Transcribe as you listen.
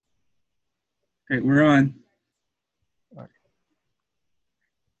Okay, we're on.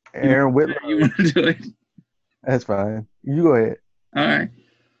 Aaron You Whitlow. want to do it? That's fine. You go ahead. All right.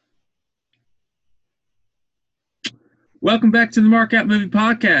 Welcome back to the Markout Movie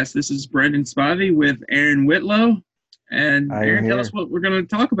Podcast. This is Brendan Spivey with Aaron Whitlow. And I am Aaron, tell us here. what we're going to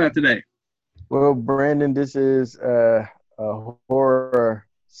talk about today. Well, Brandon, this is a horror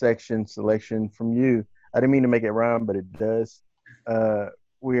section selection from you. I didn't mean to make it rhyme, but it does. Uh,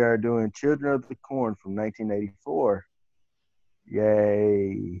 we are doing Children of the Corn from 1984.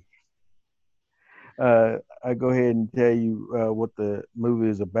 Yay. I go ahead and tell you what the movie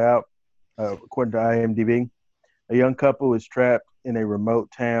is about. According to IMDb, a young couple is trapped in a remote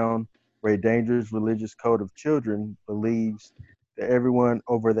town where a dangerous religious cult of children believes that everyone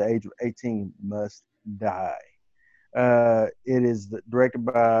over the age of 18 must die. It is directed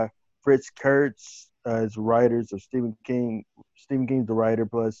by Fritz Kurtz. It's writers of Stephen King. Stephen King's the writer,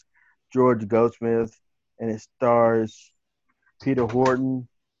 plus George Goldsmith, and it stars Peter Horton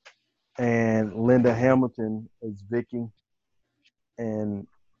and Linda Hamilton as Vicky, and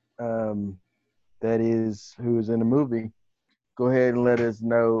um, that is who is in the movie. Go ahead and let us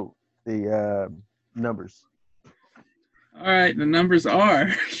know the numbers. All right, the numbers are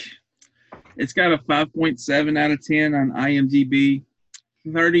it's got a 5.7 out of 10 on IMDb,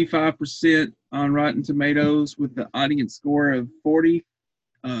 35% on Rotten Tomatoes with the audience score of 40,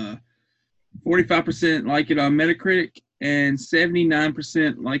 45% like it on Metacritic, and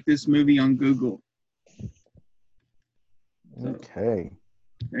 79% like this movie on Google. So, Okay.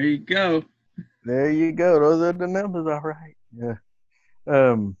 there you go. There you go. Those are the numbers, all right. Yeah.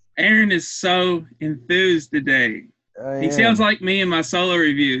 Um, Aaron is so enthused today. I He sounds am. like me in my solo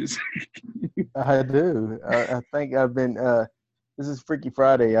reviews. I do. I think I've been. This is Freaky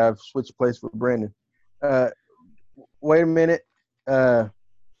Friday. I've switched place with Brandon. Uh, Wait a minute. I'll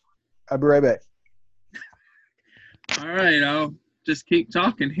be right back. All right, I'll just keep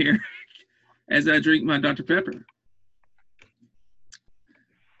talking here as I drink my Dr. Pepper.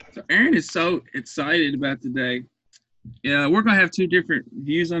 So Aaron is so excited about today. Yeah, we're gonna have two different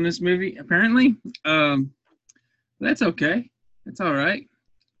views on this movie, apparently. That's okay. That's all right.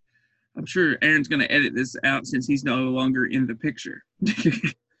 I'm sure Aaron's gonna edit this out since he's no longer in the picture.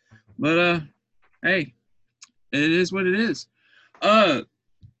 But hey, it is what it is. Uh,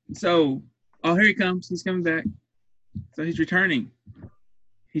 so oh, here he comes. He's coming back. So he's returning.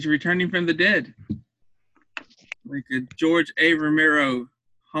 He's returning from the dead, like a George A. Romero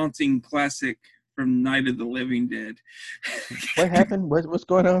haunting classic from Night of the Living Dead. What happened? What's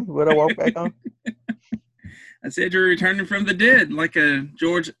going on? What I walk back on? I said you're returning from the dead, like a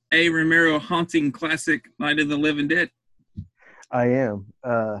George A. Romero haunting classic, Night of the Living Dead. I am.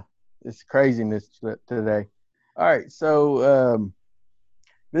 It's craziness today. All right. So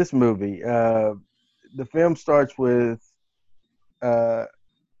this movie, the film starts with uh,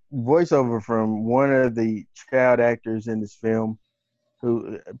 voiceover from one of the child actors in this film,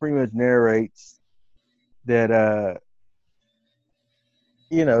 who pretty much narrates that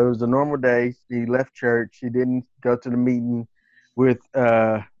it was a normal day. He left church. He didn't go to the meeting with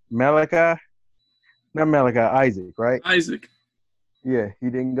Malachi, not Malachi, Isaac, right? Isaac. Yeah, he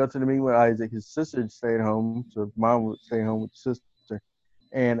didn't go to the meeting with Isaac. His sister stayed home, so mom would stay home with the sister,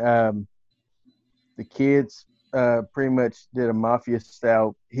 and the kids pretty much did a mafia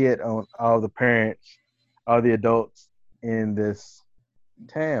style hit on all the parents, all the adults in this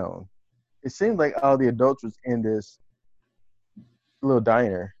town. It seemed like all the adults was in this little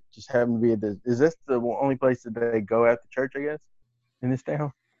diner. Just happened to be at this. Is this the only place that they go after church? I guess in this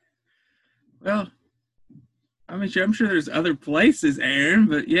town. Well, I'm sure there's other places, Aaron,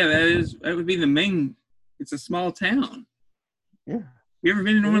 but yeah, that would be the main. It's a small town. Yeah, You ever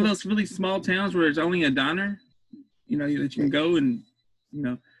been in it one of is. those really small towns where there's only a diner? You know that you can go and you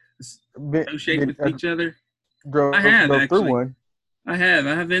know associate with I each other. I drove have drove through actually. one. I have.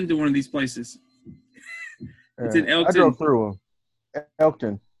 I have been to one of these places. It's in I drove Elkton. through one.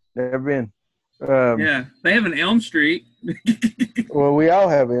 Elkton. Never been. Um, Yeah, they have an Elm Street. well, we all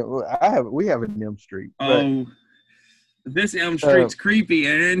have it. I have. We have an M Street, but Oh, this Elm uh, Street's creepy,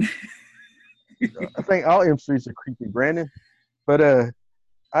 Aaron. I think all M Streets are creepy, Brandon. But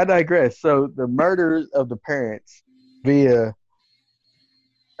I digress. So the murders of the parents via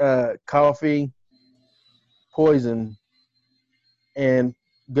coffee, poison, and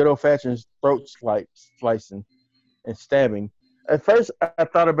good old fashioned throat slicing and stabbing. At first, I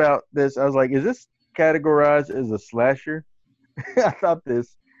thought about this. I was like, "Is this categorized as a slasher?" I thought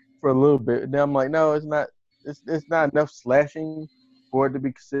this for a little bit. Then I'm like, "No, it's not. It's not enough slashing for it to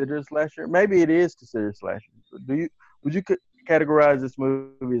be considered a slasher. Maybe it is considered a slasher. Would you categorize this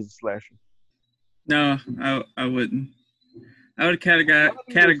movie as a slasher?" No, I wouldn't. I would Why do you just laugh?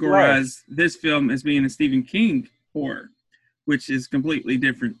 categorize this film as being a Stephen King horror, which is completely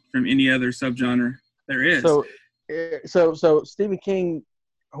different from any other subgenre there is. So Stephen King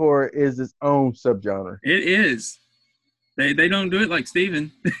horror is its own subgenre. It is. They don't do it like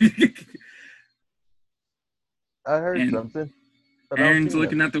Stephen. I heard And something, but I don't Aaron's see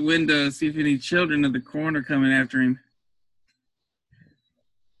looking nothing. out the window to see if any children in the corner coming after him.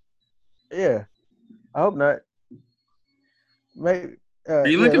 Yeah, I hope not. Maybe. Are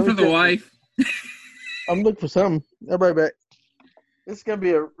you Yeah, looking let me for the check. wife? I'm looking for something. I'll be right back. This is gonna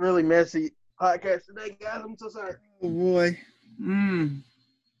be a really messy podcast today, guys. I'm so sorry. Oh boy. Mm.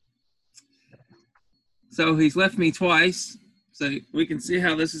 So he's left me twice, so we can see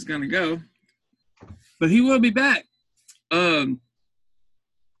how this is gonna go. But he will be back. Um,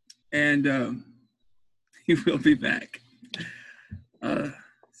 and he will be back. Uh,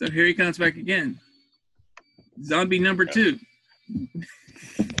 so here he comes back again. Zombie number 2.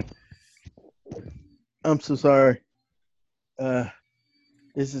 I'm so sorry. Uh,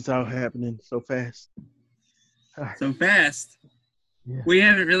 this is all happening so fast. So fast. Yeah. We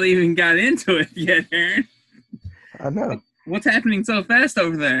haven't really even got into it yet, Aaron. I know. What's happening so fast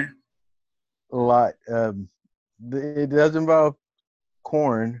over there? A lot. It does involve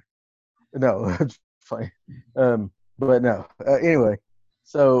corn. No, it's fine. But no. Anyway,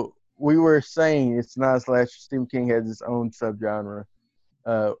 so we were saying it's not a slasher. Stephen King has its own subgenre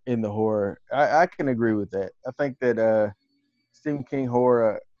in the horror. I can agree with that. I think that Stephen King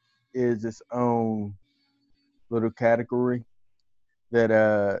horror is its own little category that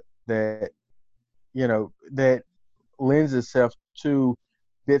that lends itself to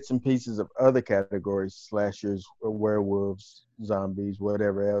bits and pieces of other categories, slashers, werewolves, zombies,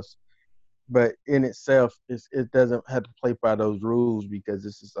 whatever else. But in itself, it doesn't have to play by those rules because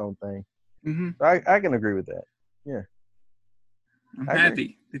it's its own thing. Mm-hmm. So I can agree with that. Yeah, I'm I agree.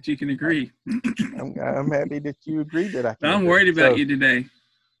 happy that you can agree. I'm happy that you agree that I can I'm agree. worried about So you today.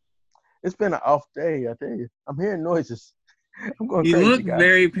 it's been an off day, I tell you. I'm hearing noises. I'm going You look crazy, guys.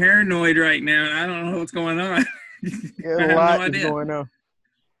 very paranoid right now, and I don't know what's going on. Yeah, I a have no lot is idea. going on.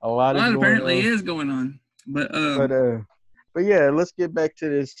 A A lot is lot going apparently on. is going on. But But yeah, let's get back to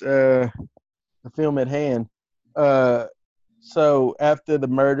this the film at hand. So after the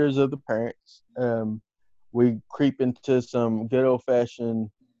murders of the parents, we creep into some good old fashioned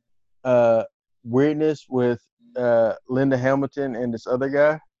uh weirdness with Linda Hamilton and this other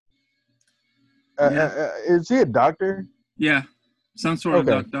guy. yeah, Is he a doctor? yeah, some sort of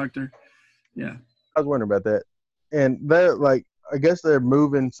Okay, doctor. Yeah, I was wondering about that. And they're like, I guess they're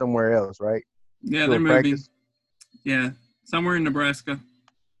moving somewhere else, right? yeah, To they're a moving. practice. Yeah, somewhere in Nebraska.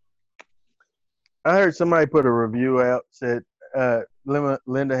 I heard somebody put a review out said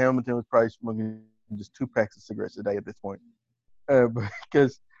Linda Hamilton was probably smoking just 2 packs of cigarettes a day at this point,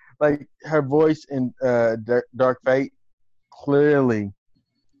 because like her voice in Dark Fate, clearly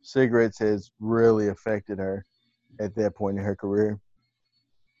cigarettes has really affected her at that point in her career.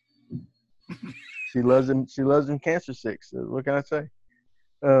 She loves them. She loves them cancer sticks. What can I say?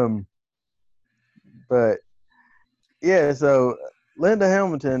 Um, but yeah, so Linda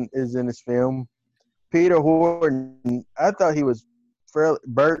Hamilton is in this film. Peter Horton, I thought he was fairly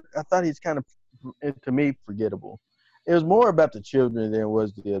Bert. I thought he's kind of, to me, forgettable. It was more about the children than it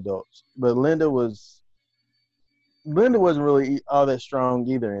was the adults. But Linda wasn't really all that strong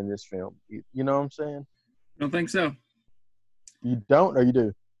either in this film. You know what I'm saying? Don't think so. You don't, or you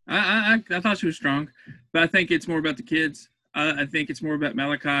do? I thought she was strong, but I think it's more about the kids. I think it's more about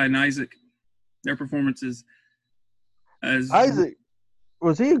Malachi and Isaac, their performances. As Isaac,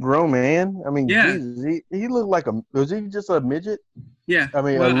 was he a grown man? I mean, yeah, Jesus, he looked like was he just a midget? yeah. I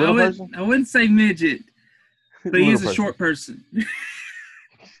mean, a Well, little person, I wouldn't say midget, but he little is a person. short person.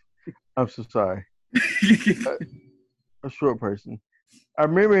 I'm so sorry, a short person. I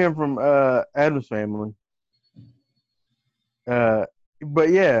remember him from Adam's Family. Uh, but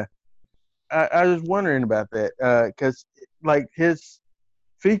yeah, I was wondering about that because like his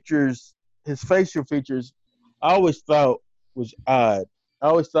facial features, I always thought was odd. I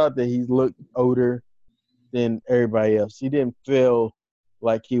always thought that he looked older than everybody else. He didn't feel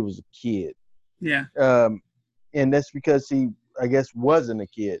like he was a kid, Yeah, um, and that's because he, I guess, wasn't a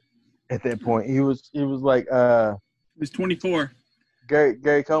kid at that point. He was like he was 24.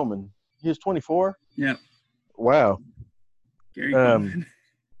 Gary Coleman. He was 24. Yeah, Wow. Gary Um, Coleman.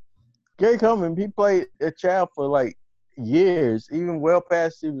 Gary Coleman, he played a child for like years, even well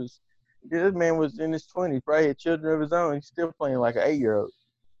past he was. This man was in his 20s, probably had children of his own. He's still playing like an 8-year-old.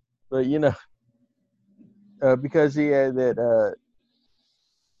 But because he had that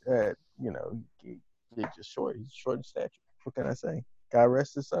he's just short. He's short in stature. What can I say? God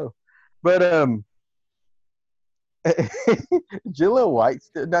rest his soul. But Jaleel White,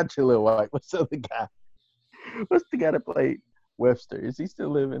 not Jaleel White. What's the other guy? What's the guy that played Webster? Is he still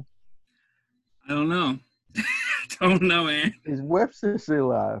living? I don't know. Don't know, man. Is Webster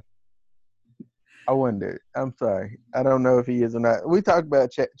still alive? I wonder. I'm sorry. I don't know if he is or not. We talked about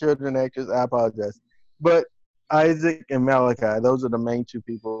children actors. I apologize. But Isaac and Malachi, those are the main two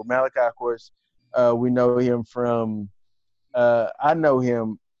people. Malachi, of course, we know him from I know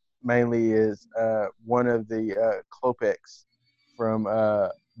him mainly as one of the Klopeks from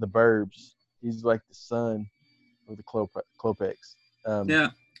the Burbs. He's like the son of the Klopeks. Yeah,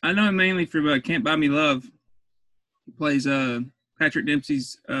 I know him mainly from Can't Buy Me Love. He plays Patrick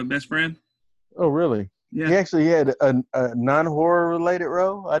Dempsey's best friend. Oh, really? Yeah. He actually had a non-horror related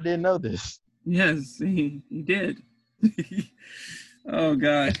role? I didn't know this. Yes, he did. Oh,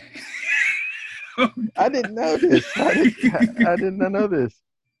 God. I didn't know this. I did not know this.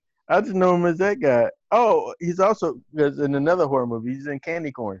 I just know him as that guy. Oh, he's also in another horror movie. He's in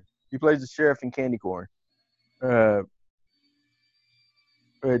Candy Corn. He plays the sheriff in Candy Corn,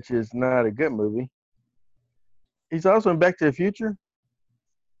 which is not a good movie. He's also in Back to the Future.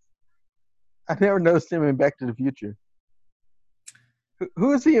 I never noticed him in Back to the Future.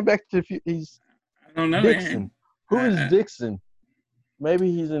 Who is he in Back to the Future? I don't know, Dixon. man. Who is Dixon? Maybe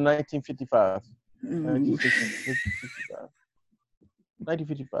he's in 1955.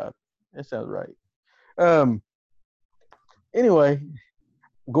 1955. That sounds right. Anyway,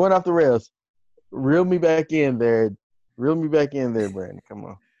 going off the rails. Reel me back in there. Brandon. Come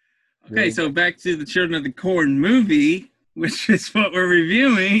on. Okay, so back to the Children of the Corn movie, which is what we're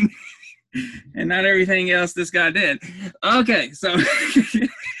reviewing, and not everything else this guy did. Okay, so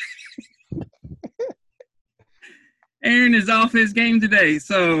Aaron is off his game today,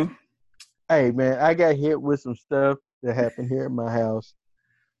 so. Hey, man, I got hit with some stuff that happened here at my house,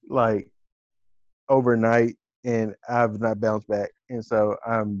 like, overnight, and I've not bounced back. And so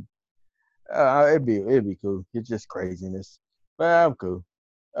it'd be cool. It's just craziness, but I'm cool.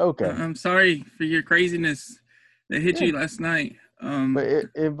 Okay. I'm sorry for your craziness that hit you last night. But it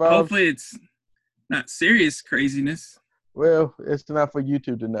involves. Hopefully, it's not serious craziness. Well, it's not for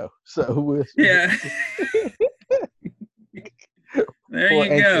YouTube to know. So yeah. There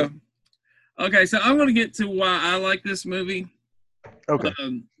you go. Okay, so I'm going to get to why I like this movie. Okay.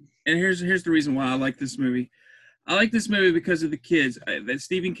 And here's the reason why I like this movie. I like this movie because of the kids. That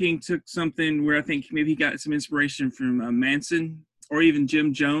Stephen King took something where I think maybe he got some inspiration from Manson or even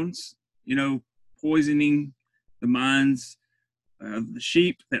Jim Jones, poisoning the minds of the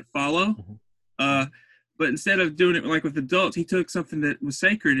sheep that follow. But instead of doing it like with adults, he took something that was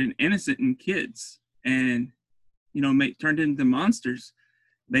sacred and innocent in kids and, turned into monsters.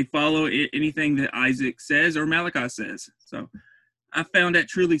 They follow anything that Isaac says or Malachi says. So I found that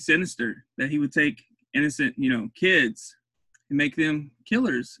truly sinister that he would take innocent, kids and make them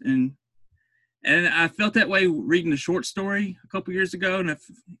killers. And I felt that way reading the short story a couple years ago. And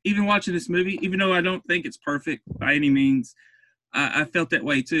even watching this movie, even though I don't think it's perfect by any means, I felt that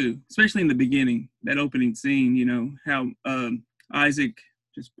way too, especially in the beginning, that opening scene, how Isaac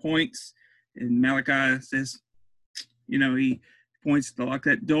just points and Malachi says, he points to lock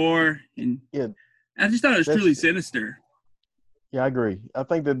that door. And yeah, I just thought it was truly sinister. Yeah, I agree. I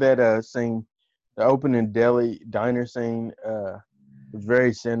think that scene, the opening diner scene, was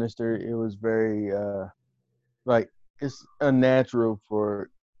very sinister. It was very, it's unnatural for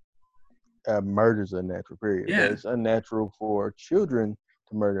murder's unnatural, period. Yeah. But it's unnatural for children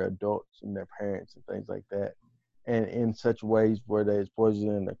to murder adults and their parents and things like that. And in such ways where there's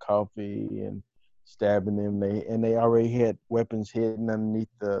poisoning the coffee and stabbing them. They already had weapons hidden underneath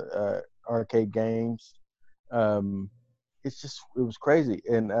the arcade games. It was crazy.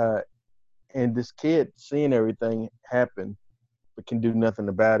 And this kid seeing everything happen but can do nothing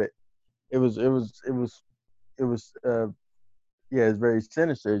about it. It's very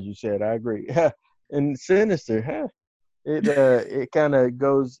sinister, as you said. I agree. And sinister, it kind of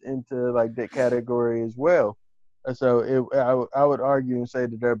goes into like that category as well. So I would argue and say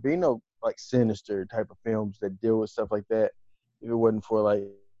that there'd be no like sinister type of films that deal with stuff like that if it wasn't for like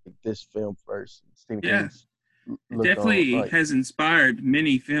this film first. Stephen King's it definitely has inspired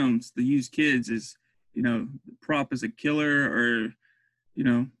many films to use kids as, prop as a killer or,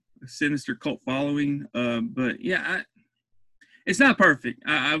 a sinister cult following. But yeah, it's not perfect.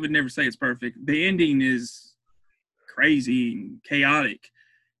 I would never say it's perfect. The ending is crazy and chaotic.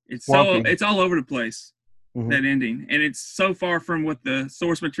 It's all over the place, that ending. And it's so far from what the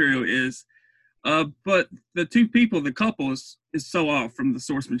source material is. But the two people, the couple, is so off from the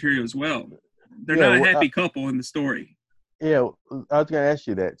source material as well. They're Yeah, not a well, happy couple in the story. yeah. I was gonna ask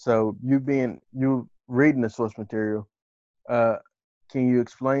you that. So you reading the source material, uh, can you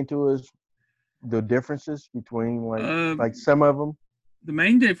explain to us the differences between like Um, some of them? the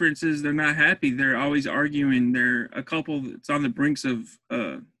main difference is they're not happy. They're always arguing. They're a couple that's on the brinks of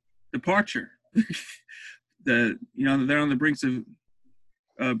departure. They're on the brinks of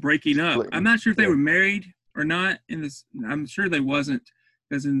breaking up. I'm Splitting. not sure if they Yeah. were married or not. In this, I'm sure they wasn't,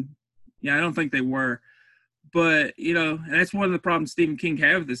 because I don't think they were. But and that's one of the problems Stephen King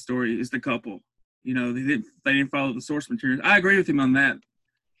had with this story is the couple. They didn't follow the source material. I agree with him on that.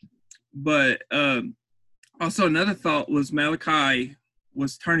 But also another thought was Malachi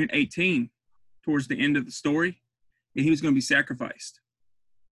was turning 18 towards the end of the story, and he was going to be sacrificed.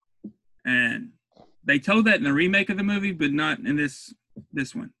 And they told that in the remake of the movie, but not in this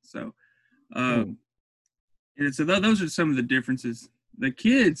one. So, Hmm. and so those are some of the differences. The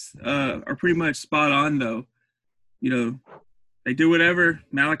kids are pretty much spot on, though. You know, they do whatever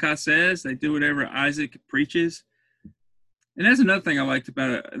Malachi says. They do whatever Isaac preaches. And that's another thing I liked about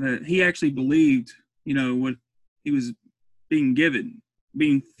it, that he actually believed, what he was being given,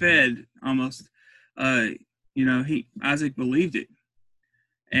 being fed almost. Isaac believed it.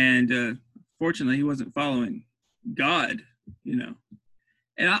 And fortunately, he wasn't following God, you know.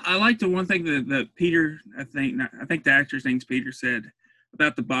 And I like the one thing that Peter, I think the actor's name's Peter, said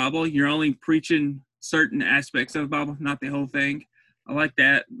about the Bible. You're only preaching certain aspects of the Bible, not the whole thing. I like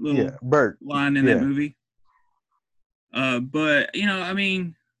that little Yeah, Bert. line in that Yeah. movie. But I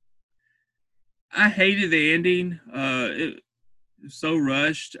mean, I hated the ending. It was so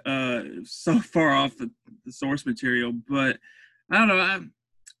rushed, so far off the source material. But I don't know.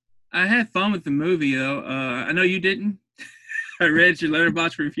 I had fun with the movie though. I know you didn't. I read your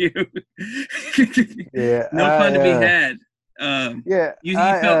letterbox review. Yeah. No fun to be had. Yeah. You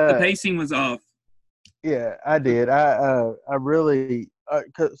felt the pacing was off. Yeah, I did. I really.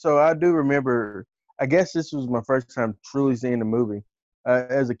 So I do remember. I guess this was my first time truly seeing the movie.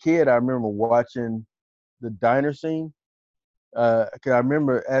 As a kid, I remember watching the diner scene. 'Cause I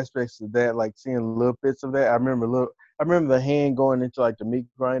remember aspects of that, like seeing little bits of that. I remember the hand going into like the meat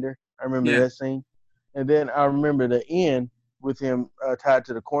grinder. I remember Yeah, that scene, and then I remember the end with him tied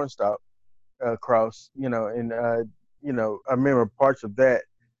to the cornstalk cross. I remember parts of that.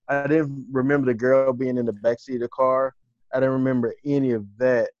 I didn't remember the girl being in the backseat of the car. I didn't remember any of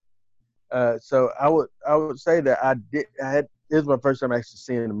that. So I would say that I did. This was my first time actually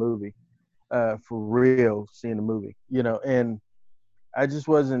seeing the movie, for real, seeing the movie. And I just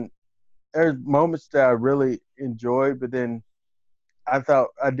wasn't. There's moments that I really enjoyed, but then I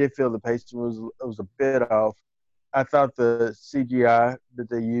did feel the pacing was a bit off. I thought the CGI that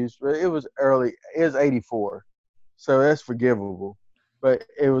they used, but it was early. It was '84, so that's forgivable. But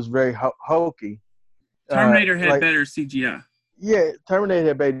it was very hokey. Terminator had Like, better CGI, yeah, Terminator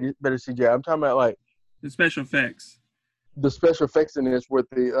had better CGI. I'm talking about like the special effects. the special effects in this with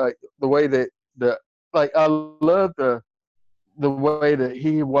the way that the I love the way that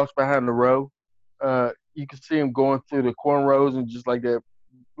he walks behind the row. You can see him going through the cornrows and just like that,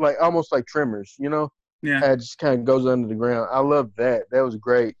 like almost like trimmers, Yeah, It just kind of goes under the ground. I love that. That was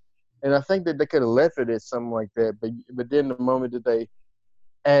great. And I think that they could have left it at something like that, but then the moment that they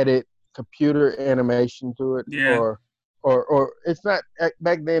added computer animation to it, yeah. or it's not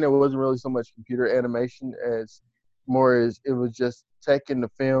back then. It wasn't really so much computer animation as more as it was just taking the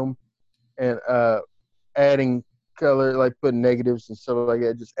film and adding color, like putting negatives and stuff like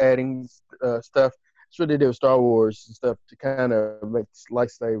that, just adding stuff. That's what they did with Star Wars and stuff to kind of make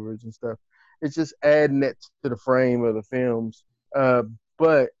lightsabers and stuff. It's just adding it to the frame of the films.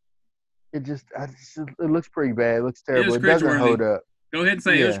 But it looks pretty bad. It looks It terrible. was It doesn't hold cringeworthy. up. Go ahead and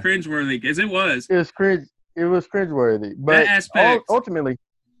say it was Yeah, cringeworthy, because it was. it was cringe. It was cringeworthy. That But aspect, ultimately,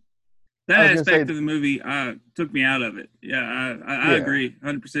 that I was gonna say, aspect of the movie took me out of it. Yeah, I yeah. agree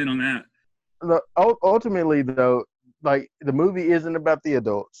 100% on that. Ultimately, though, like the movie isn't about the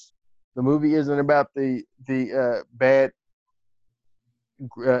adults. The movie isn't about the bad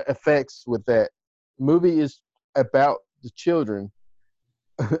effects with that. The movie is about the children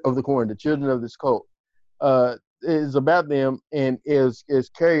of the corn, the children of this cult. It is about them and is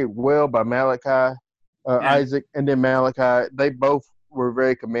carried well by Malachi, Yeah, Isaac, and then Malachi. They both were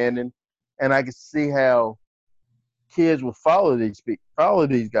very commanding, and I could see how kids will follow these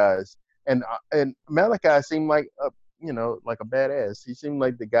guys. And Malachi seemed like like a badass. He seemed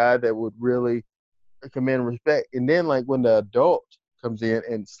like the guy that would really command respect. And then like when the adult comes in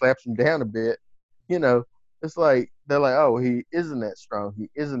and slaps him down a bit, you know, it's like they're like, oh, he isn't that strong. He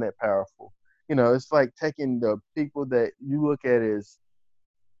isn't that powerful. it's like taking the people that you look at as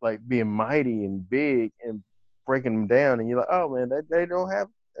like being mighty and big and breaking them down, and you're like, oh man, they don't have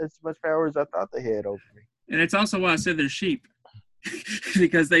as much power as I thought they had over me. And it's also why I said they're sheep,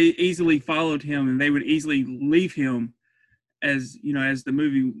 because they easily followed him and they would easily leave him as as the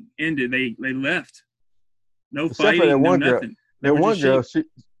movie ended. They left. No Except for that fighting, no one girl. nothing. They That were one just girl, sheep.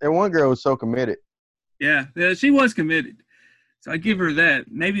 that one girl was so committed. Yeah, she was committed. So I give her that.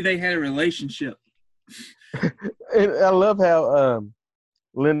 Maybe they had a relationship. And I love how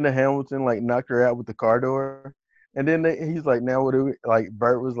Linda Hamilton like knocked her out with the car door, and then he's like, "Now what do we?" Like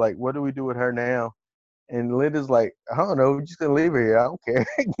Bert was like, "What do we do with her now?" And Linda's like, "I don't know. We're just gonna leave her here. I don't care."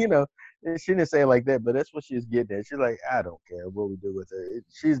 And she didn't say it like that, but that's what she's getting at. She's like, "I don't care what we do with her.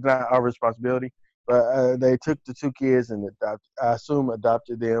 She's not our responsibility." But they took the two kids and I assume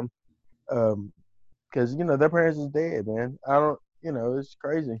adopted them, because their parents is dead, man. I don't, it's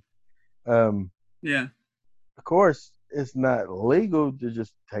crazy. Um, Yeah, of course, it's not legal to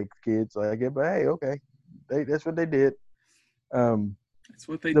just take kids like it, but hey, okay, that's what they did. Um, that's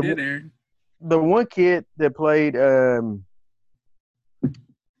what they the did, Aaron. the one kid that played, I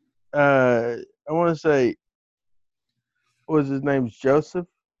want to say, was his name's Joseph.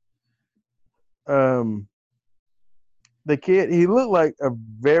 Um, the kid, he looked like a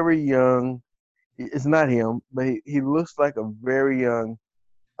very young. It's not him, but he looks like a very young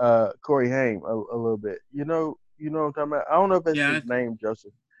Corey Haim a little bit. What I'm talking about. I don't know if that's Yeah, his name,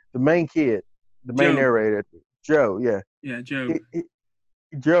 Joseph. The main kid, the main Job. narrator, Joe. Yeah, Yeah, Job. he,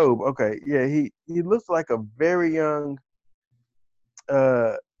 Job. Okay, yeah, he looks like a very young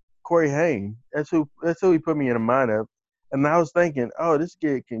uh, Corey Haim. That's who he put me in the mind of. And I was thinking, oh, this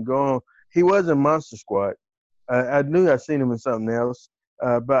kid can go on. He was in Monster Squad. I knew I'd seen him in something else,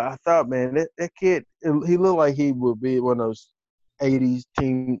 but I thought, man, that kid, he looked like he would be one of those '80s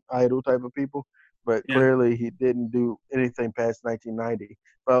teen idol type of people. But Yeah, clearly, he didn't do anything past 1990.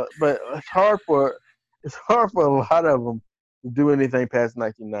 But it's hard for a lot of them to do anything past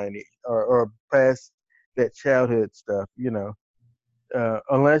 1990 or past that childhood stuff.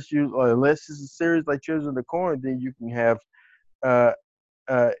 Unless it's a series like Children of the Corn, then you can have uh,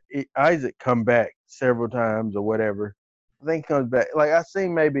 Isaac come back several times or whatever. I think he comes back. Like I've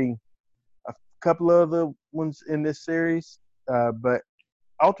seen maybe a couple of other ones in this series, but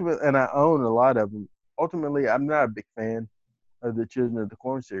ultimately, and I own a lot of them. Ultimately, I'm not a big fan of the Children of the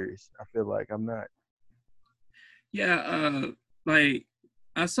Corn series. I feel like I'm not. yeah. Like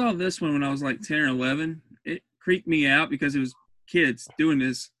I saw this one when I was like 10 or 11. It creeped me out because it was kids doing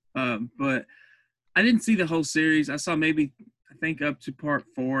this. But I didn't see the whole series. I saw maybe I think up to part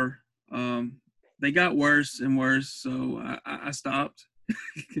 4. They got worse and worse, so I stopped.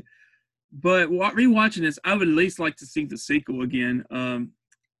 But rewatching this, I would at least like to see the sequel again.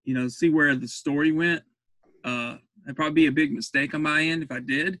 See where the story went. That'd probably be a big mistake on my end if I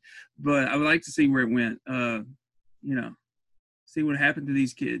did, but I would like to see where it went. You know, see what happened to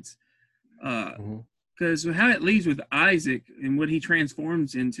these kids. Mm-hmm. Because how it leaves with Isaac and what he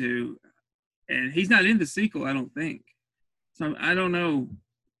transforms into, and he's not in the sequel, I don't think. So I don't know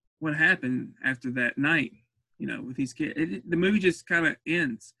what happened after that night. With these kids, the movie just kind of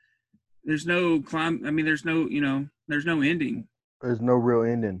ends. There's no climb. I mean, there's no ending. There's no real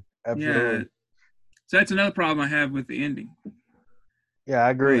ending. Yeah. Absolutely. So that's another problem I have with the ending. Yeah,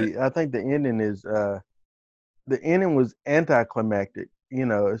 I But agree. I think the ending was anticlimactic.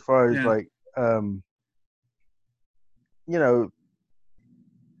 As far as yeah, like you know,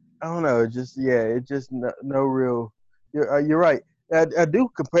 I don't know. It just no real. You're right. I do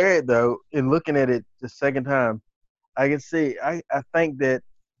compare it though. In looking at it the second time, I can see. I think that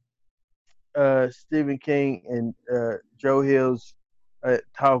Stephen King and Joe Hill's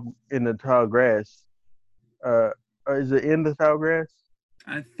talk in the tall grass. Uh, or is it in the tall grass?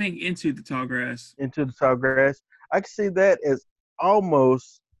 I think Into the Tall Grass. Into the tall grass. I can see that as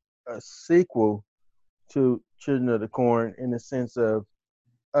almost a sequel to Children of the Corn in the sense of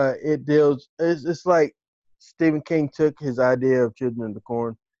it deals. It's like Stephen King took his idea of Children of the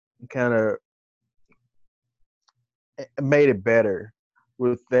Corn and kind of made it better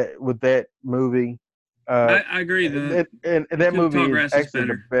with that movie. I agree. And that Into the movie Tall is Grass is actually the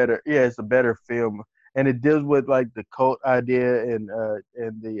better. better. Yeah, it's a better film, and it deals with like the cult idea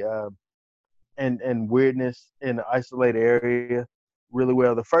and weirdness in the isolated area really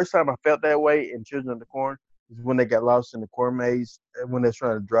well. The first time I felt that way in Children of the Corn is when they got lost in the corn maze when they're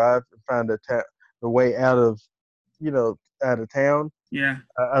trying to drive and find the way out of town. Yeah,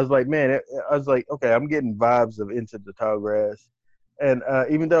 I was like, man, I was like, okay, I'm getting vibes of Into the Tall Grass, and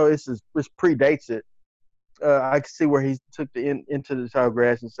even though this predates it, I can see where he took Into the Tall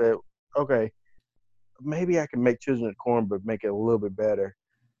Grass and said, okay, maybe I can make Children of the Corn, but make it a little bit better,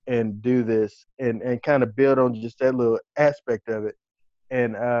 and do this, and kind of build on just that little aspect of it.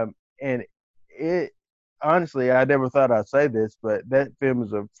 And it honestly, I never thought I'd say this, but that film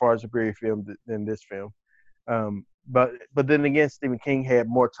is a far superior film than this film. But then again, Stephen King had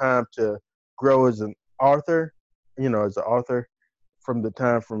more time to grow as an author, as an author from the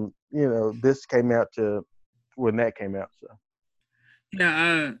time from this came out to when that came out. So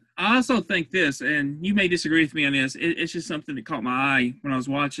Yeah, I also think this, and you may disagree with me on this. It's just something that caught my eye when I was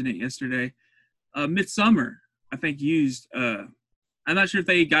watching it yesterday. Midsummer, I think, used. I'm not sure if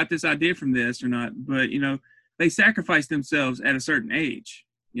they got this idea from this or not, but they sacrificed themselves at a certain age.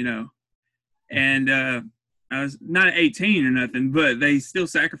 And I was not 18 or nothing, but they still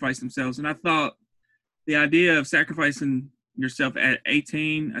sacrificed themselves. And I thought the idea of sacrificing yourself at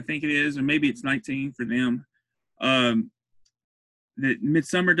 18, I think it is, or maybe it's 19 for them. That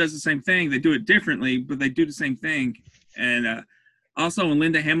Midsummer does the same thing. They do it differently, but they do the same thing. And also, when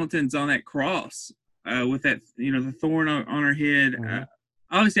Linda Hamilton's on that cross with that, the thorn on her head, mm-hmm.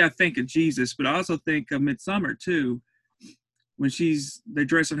 Obviously I think of Jesus, but I also think of Midsummer too. When they're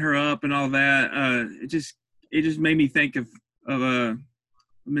dressing her up and all that, it just made me think of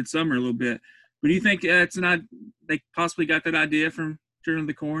Midsummer a little bit. But do you think they possibly got that idea from Children of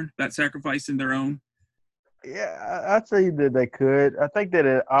the Corn about sacrificing their own? Yeah, I'd say that they could. I think that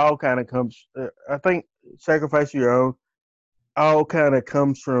it all kind of comes. I think sacrifice your own all kind of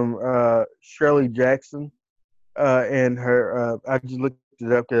comes from Shirley Jackson and her. I just looked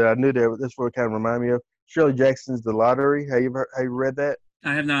it up because I knew that that's what it kind of reminded me of. Shirley Jackson's The Lottery. Have you read that?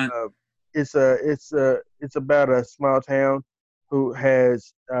 I have not. It's about a small town who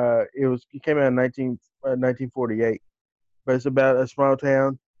has it came out in 1948, but it's about a small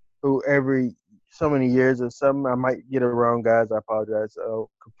town who every so many years or something, I might get it wrong, guys. I apologize. I don't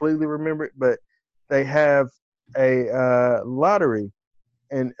completely remember it, but they have a lottery,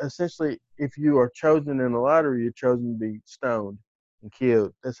 and essentially, if you are chosen in the lottery, you're chosen to be stoned and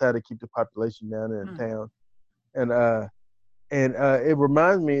killed. That's how they keep the population down in the town. And it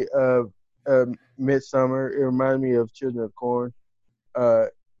reminds me of Midsummer. It reminds me of Children of Corn uh,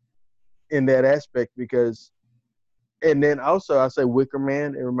 in that aspect because, and then also I say Wicker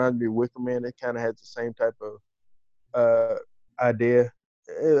Man. It reminds me of Wicker Man. It kind of has the same type of idea.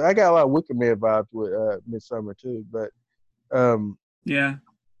 I got a lot of Wicker Man vibes with Midsummer too, but yeah,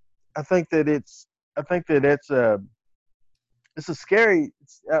 I think that that's it's a scary.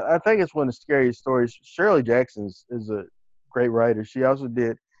 I think it's one of the scariest stories. Shirley Jackson is a great writer. She also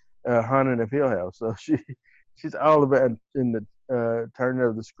did Haunting of Hill House, so she's all about in the turning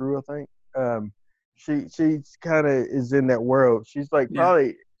of the screw. I think she's kind of is in that world. She's like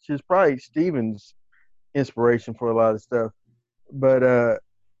she's probably Stephen's inspiration for a lot of stuff. But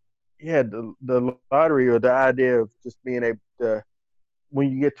yeah, the lottery or the idea of just being able to, when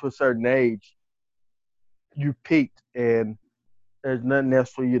you get to a certain age, you peaked and there's nothing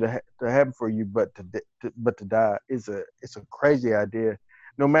else for you to happen for you but to die. It's a crazy idea.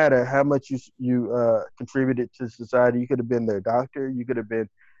 No matter how much you contributed to society, you could have been their doctor, you could have been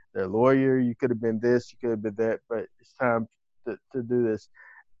their lawyer, you could have been this, you could have been that, but it's time to do this.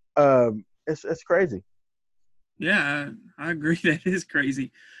 It's crazy. Yeah, I agree. That is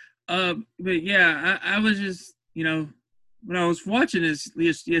crazy. But yeah, I was just when I was watching this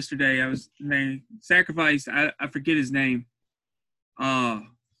yesterday, they sacrificed. I forget his name.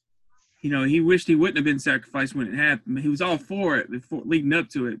 He wished he wouldn't have been sacrificed when it happened. He was all for it before leading up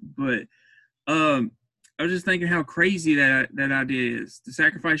to it, but I was just thinking how crazy that idea is to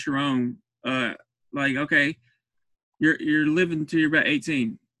sacrifice your own. Like okay, you're living till you're about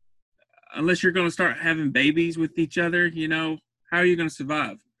 18. Unless you're going to start having babies with each other, how are you going to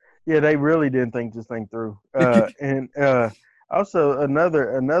survive? Yeah, they really didn't think this thing through. And also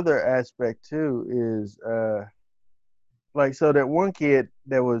another aspect too is like so that one kid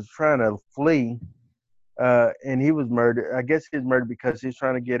that was trying to flee, and he was murdered. I guess he was murdered because he's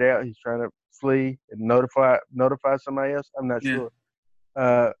trying to get out. He's trying to flee and notify somebody else. I'm not sure.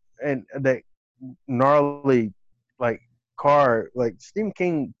 And that gnarly like car, like Stephen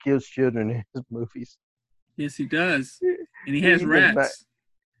King kills children in his movies. Yes, he does, and he has rats.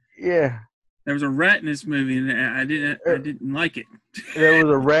 Yeah, there was a rat in this movie, and I didn't like it. There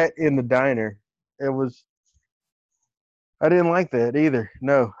was a rat in the diner. I didn't like that either.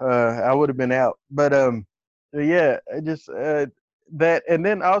 No, I would have been out. But yeah, just that, and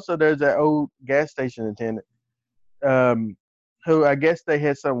then also there's that old gas station attendant, who I guess they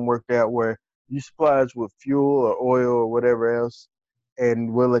had something worked out where you supply us with fuel or oil or whatever else,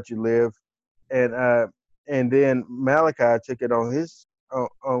 and we'll let you live. And then Malachi took it on his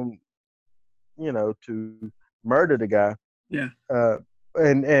on to murder the guy. Yeah. Uh,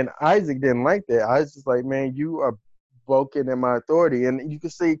 and Isaac didn't like that. Isaac's just like, man, you are broken in my authority, and you can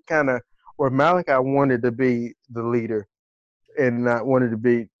see kind of where Malachi wanted to be the leader and not wanted to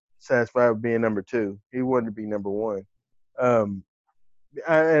be satisfied with being number two. He wanted to be number one. Um,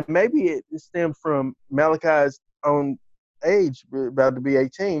 and maybe it stems from Malachi's own age, about to be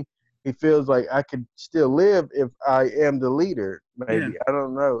 18. He feels like I could still live if I am the leader. Yeah. Maybe I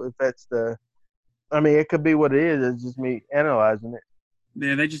don't know if that's the. I mean, it could be what it is. It's just me analyzing it.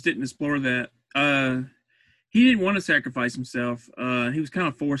 Yeah, they just didn't explore that. He didn't want to sacrifice himself. He was kind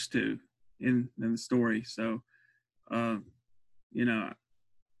of forced to in the story. So, uh, you know,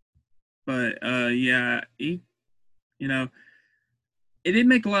 but yeah, you know, it didn't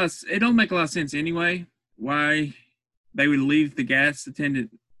make a lot. It don't make a lot of sense anyway. Why they would leave the gas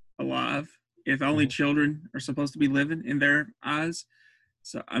attendant alive if only Mhm. children are supposed to be living in their eyes?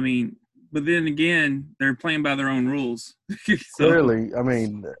 So, I mean, but then again, they're playing by their own rules. So, Clearly, I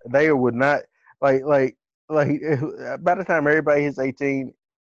mean, they would not like like like by the time everybody hits 18,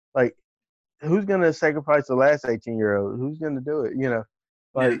 like who's gonna sacrifice the last 18-year-old? Who's gonna do it? yeah,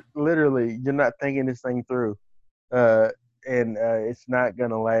 Like literally, you're not thinking this thing through, uh, and it's not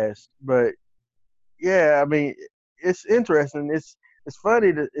gonna last. But yeah, I mean, it's interesting. It's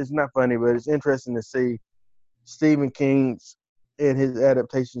funny. It's not funny, but it's interesting to see Stephen King's and his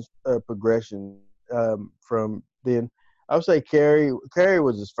adaptations progression from then. I would say Carrie. Carrie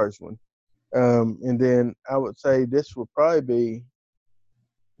was his first one, and then I would say this would probably be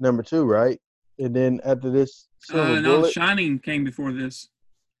number two, right? And then after this, Silver no, Bullet, Shining came before this.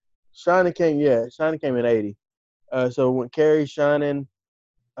 Shining came. Yeah, Shining came in '80. So when Carrie, Shining,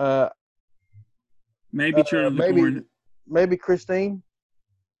 uh, Maybe Children of the maybe Corn. Christine.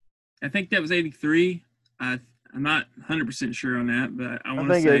 I think that was '83. I'm not 100% sure on that, but I I want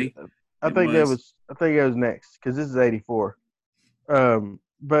to think it. say I it think that was. was. I think it was next because this is '84.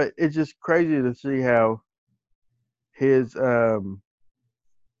 But it's just crazy to see how his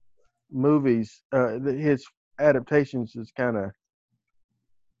movies, his adaptations, is kind of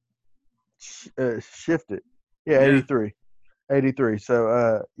shifted. Yeah, Yeah. 83, 83.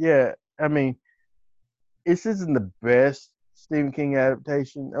 So yeah, I mean, this isn't the best Stephen King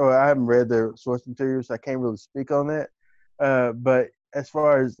adaptation. Oh, I haven't read the source material, so I can't really speak on that. But as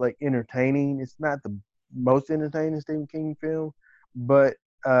far as like entertaining, it's not the most entertaining Stephen King film, but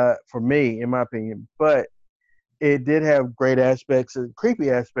for me, in my opinion, but it did have great aspects and creepy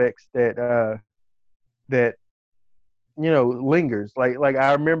aspects that lingers. Like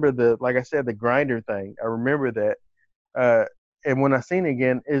I remember like I said, the grinder thing. I remember that, uh, and when I seen it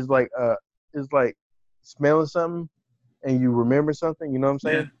again, it's like smelling something and you remember something. You know what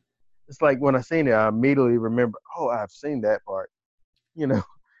I'm Yeah. saying? It's like when I seen it, I immediately remember. Oh, I've seen that part. You know,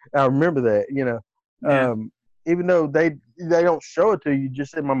 I remember that. Yeah. Even though they don't show it to you,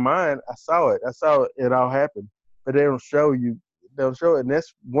 just in my mind, I saw it. I saw it all happen, but they don't show you. They don't show it, and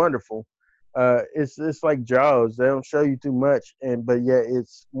that's wonderful. It's like Jaws. They don't show you too much, but yet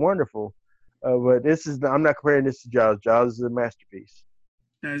it's wonderful. But I'm not comparing this to Jaws. Jaws is a masterpiece.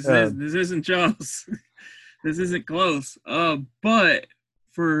 Um, This isn't Jaws. This isn't close. But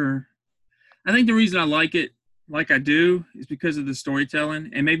for I think the reason I like it like I do is because of the storytelling,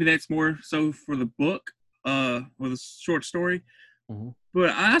 and maybe that's more so for the book, or the short story. mhm. But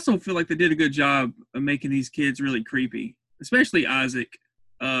I also feel like they did a good job of making these kids really creepy, especially Isaac.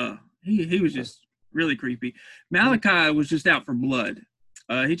 He was just really creepy. Malachi was just out for blood.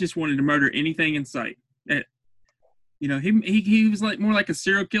 He just wanted to murder anything in sight. Uh, he was like more like a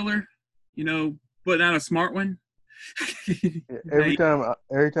serial killer, but not a smart one. Every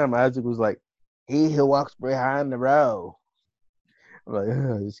time Isaac was like, he who walks behind the row. I'm like,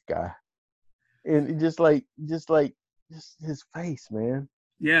 oh, this guy, and just his face, man.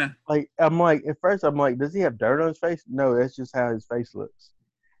 Yeah, Like I'm like at first I'm like, does he have dirt on his face? No, that's just how his face looks.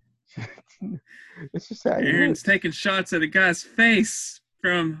 It's just how he Aaron's looks. taking shots at a guy's face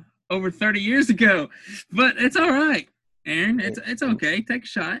from over 30 years ago, but it's all right, Aaron. It's okay. Take a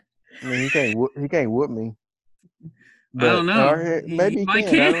shot. I mean, he can't whoop me, I but don't know. or He maybe he might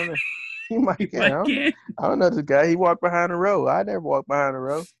can. I can. don't know. He might He can. might can. I don't know this guy. He walked behind the row. I never walked behind the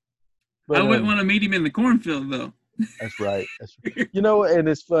row, I but wouldn't want to meet him in the cornfield though. that's right. And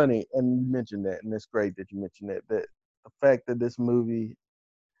it's funny, and you mentioned that, and it's great that you mentioned that. That the fact that this movie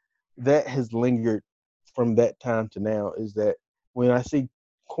that has lingered from that time to now is that when I see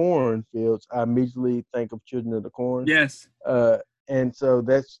cornfields, I immediately think of Children of the Corn. Yes. Uh, and so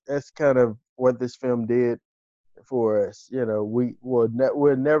that's kind of what this film did for us. We'll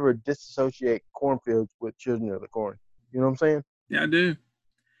never disassociate cornfields with Children of the Corn. You know what I'm saying? Yeah, I do.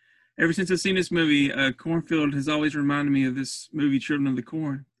 ever since I've seen this movie, Cornfield has always reminded me of this movie, Children of the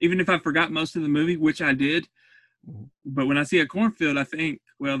Corn. Even if I forgot most of the movie, which I did, but when I see a cornfield, I think,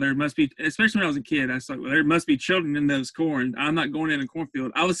 well, there must be, especially when I was a kid, I thought, well, there must be children in those corn. I'm not going in a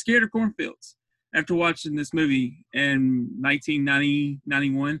cornfield. I was scared of cornfields after watching this movie in 1990,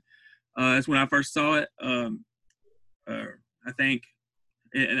 91. That's when I first saw it. I think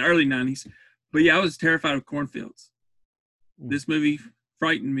in the early 90s. But yeah, I was terrified of cornfields. This movie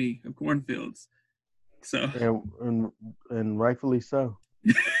frightened me of cornfields. So and rightfully so.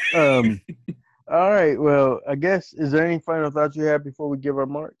 All right. Well, I guess, is there any final thoughts you have before we give our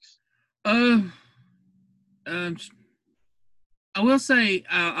marks? uh, um, I will say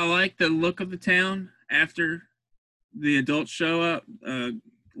I like the look of the town after the adults show up.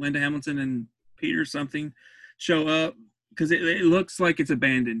 Linda Hamilton and Peter something show up because it looks like it's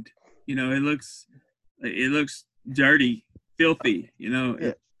abandoned. You know, it looks dirty, filthy. You know,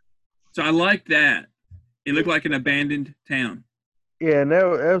 Yeah. So I like that. It looked like an abandoned town. Yeah, and that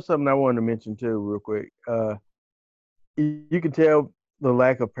was something I wanted to mention too, real quick. You can tell the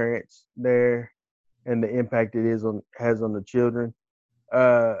lack of parents there and the impact it has on the children.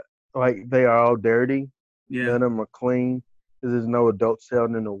 Uh, like they are all dirty. Yeah. None of them are clean because there's no adults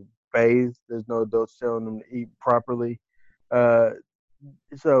telling them to bathe. There's no adults telling them to eat properly. Uh,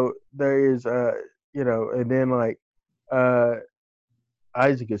 so there is, and then like uh,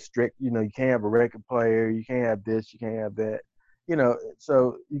 Isaac is strict. You know, you can't have a record player. You can't have this. You can't have that. You know,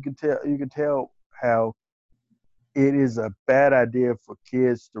 so you can tell how it is a bad idea for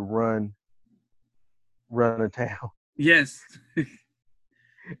kids to run a town. Yes.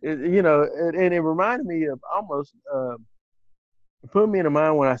 And it reminded me of almost. It put me in the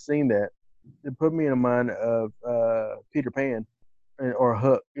mind when I seen that. It put me in the mind of Peter Pan or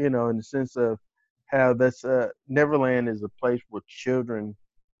Hook. You know, in the sense of how that's Neverland is a place where children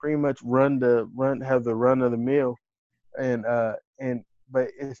pretty much have the run of the mill, and but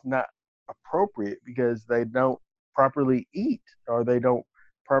it's not appropriate because they don't properly eat or they don't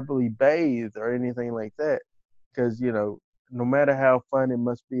properly bathe or anything like that. Because no matter how fun it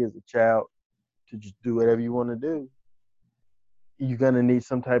must be as a child to just do whatever you want to do, you're gonna need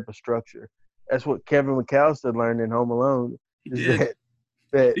some type of structure. That's what Kevin McAllister learned in Home Alone. He Is did.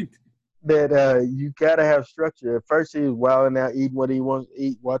 that that you gotta have structure. At first, he was wilding out, eating what he wants to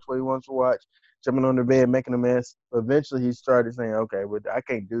eat, watch what he wants to watch, jumping on the bed, making a mess. But eventually, he started saying, "Okay, but I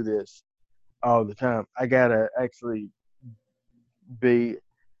can't do this all the time. I gotta actually be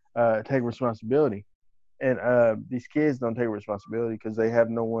take responsibility." And these kids don't take responsibility because they have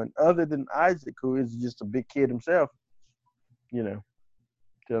no one other than Isaac, who is just a big kid himself. You know,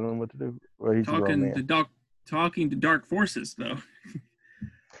 telling them what to do. Well, he's a grown talking man. to dark talking to dark forces though.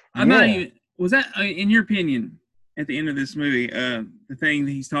 I'm not Yeah. even. Was that in your opinion at the end of this movie? The thing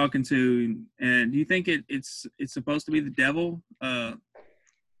that he's talking to, and do you think it's supposed to be the devil,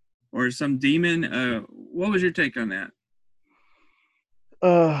 or some demon? What was your take on that?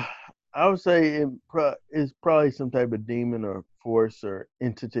 Uh, I would say it's probably some type of demon or force or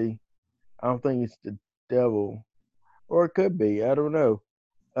entity. I don't think it's the devil, or it could be. I don't know.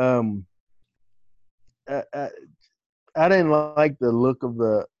 Um, I, I, I didn't like the look of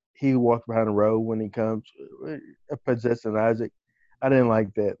the he who walks behind the road when he comes possessing Isaac. I didn't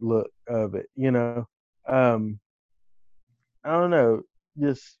like that look of it. Um, I don't know.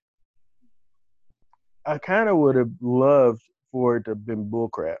 Just I kind of would have loved for it to have been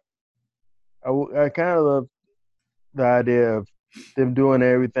bullcrap. I kind of love the idea of them doing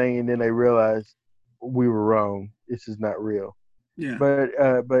everything and then they realize we were wrong. This is not real. Yeah.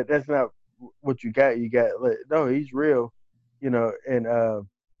 But that's not what you got. You got no, he's real, and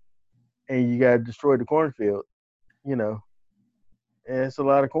you got to destroy the cornfield, you know, and it's a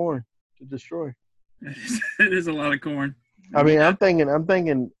lot of corn to destroy. It is a lot of corn. I mean, Yeah. I'm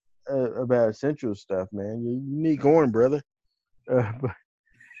thinking about essential stuff, man. You need corn, brother.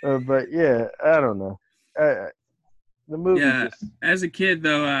 But yeah, I don't know. The movie Yeah. just As a kid,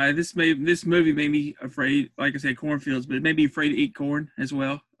 though, this movie made me afraid. Like I said, cornfields, but it made me afraid to eat corn as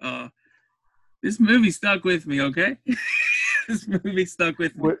well. This movie stuck with me. Okay, this movie stuck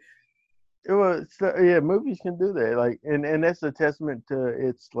with me. what it was. Yeah, movies can do that. Like, and that's a testament to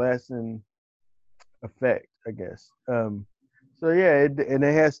its lasting effect, I guess. So yeah, and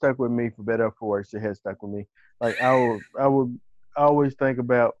it has stuck with me for better or for worse. It has stuck with me. Like I would always think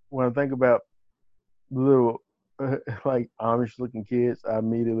about when I think about little like Amish looking kids. I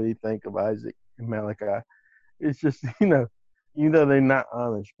immediately think of Isaac and Malachi. It's just they're not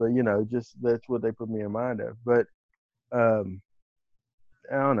Amish, but just that's what they put me in mind of. But um,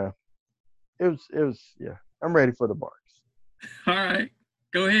 I don't know. It was yeah. I'm ready for the marks. All right.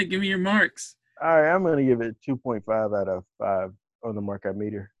 Go ahead, give me your marks. All right, I'm gonna give it 2.5 out of 5 on the markout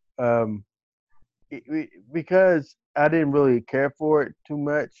meter. Because I didn't really care for it too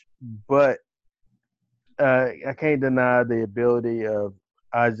much, but I can't deny the ability of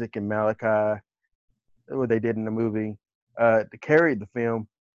Isaac and Malachi, what they did in the movie, to carry the film,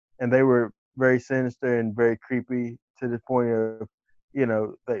 and they were very sinister and very creepy to the point of,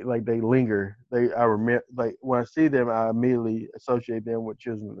 they linger. I remember, like when I see them, I immediately associate them with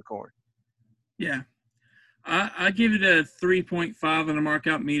Children of the Corn. Yeah. I give it a 3.5 on the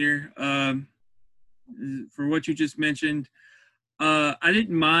markout meter. For what you just mentioned, I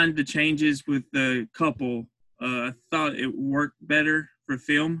didn't mind the changes with the couple. I thought it worked better for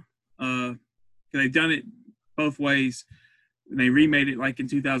film. They've done it both ways. When they remade it like in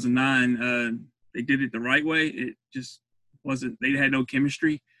 2009, they did it the right way. It just wasn't. They had no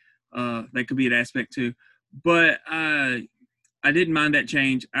chemistry. That could be an aspect too. But I didn't mind that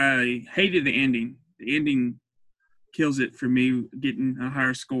change. I hated the ending. The ending kills it for me, getting a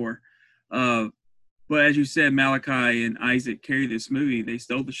higher score. But as you said, Malachi and Isaac carry this movie. They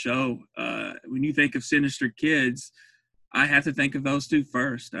stole the show. When you think of Sinister Kids, I have to think of those two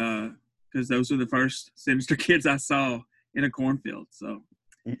first because those were the first Sinister Kids I saw in a cornfield. So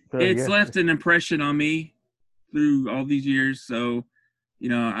it's left an impression on me through all these years. So,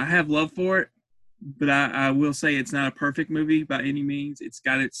 I have love for it, but I will say it's not a perfect movie by any means. It's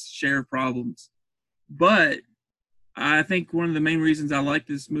got its share of problems. But I think one of the main reasons I like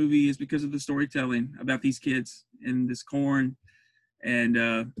this movie is because of the storytelling about these kids and this corn and,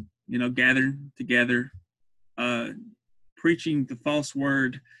 gathered together, preaching the false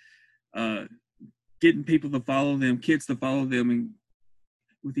word, getting people to follow them, kids to follow them, and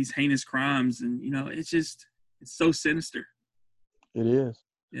with these heinous crimes. And, it's so sinister. It is.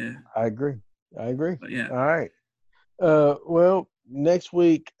 Yeah. I agree. But yeah. All right. Well, next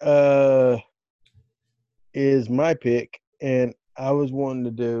week is my pick, and I was wanting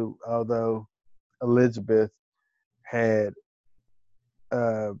to do, although Elizabeth had,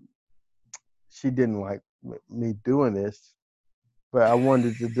 she didn't like me doing this, but I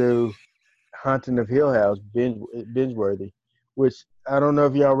wanted to do Haunting of Hill House, binge worthy, which I don't know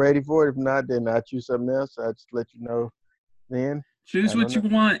if y'all ready for it. If not, then I'll choose something else. I'll just let you know then. Choose what you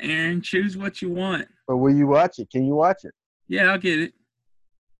want, Aaron. Choose what you want. But will you watch it? Can you watch it? Yeah, I'll get it.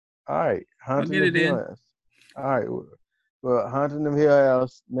 All right. Haunting of Hill House. All right. Well, Haunting of Hill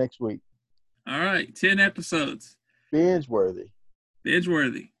House next week. All right. 10 episodes. Binge worthy. Binge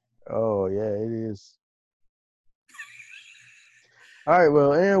worthy. Oh, yeah, it is. All right.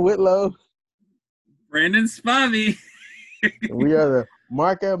 Well, Aaron Whitlow. Brandon Spivey. We are the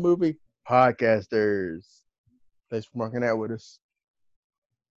Markout Movie Podcasters. Thanks for marking out with us.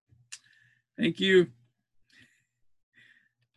 Thank you.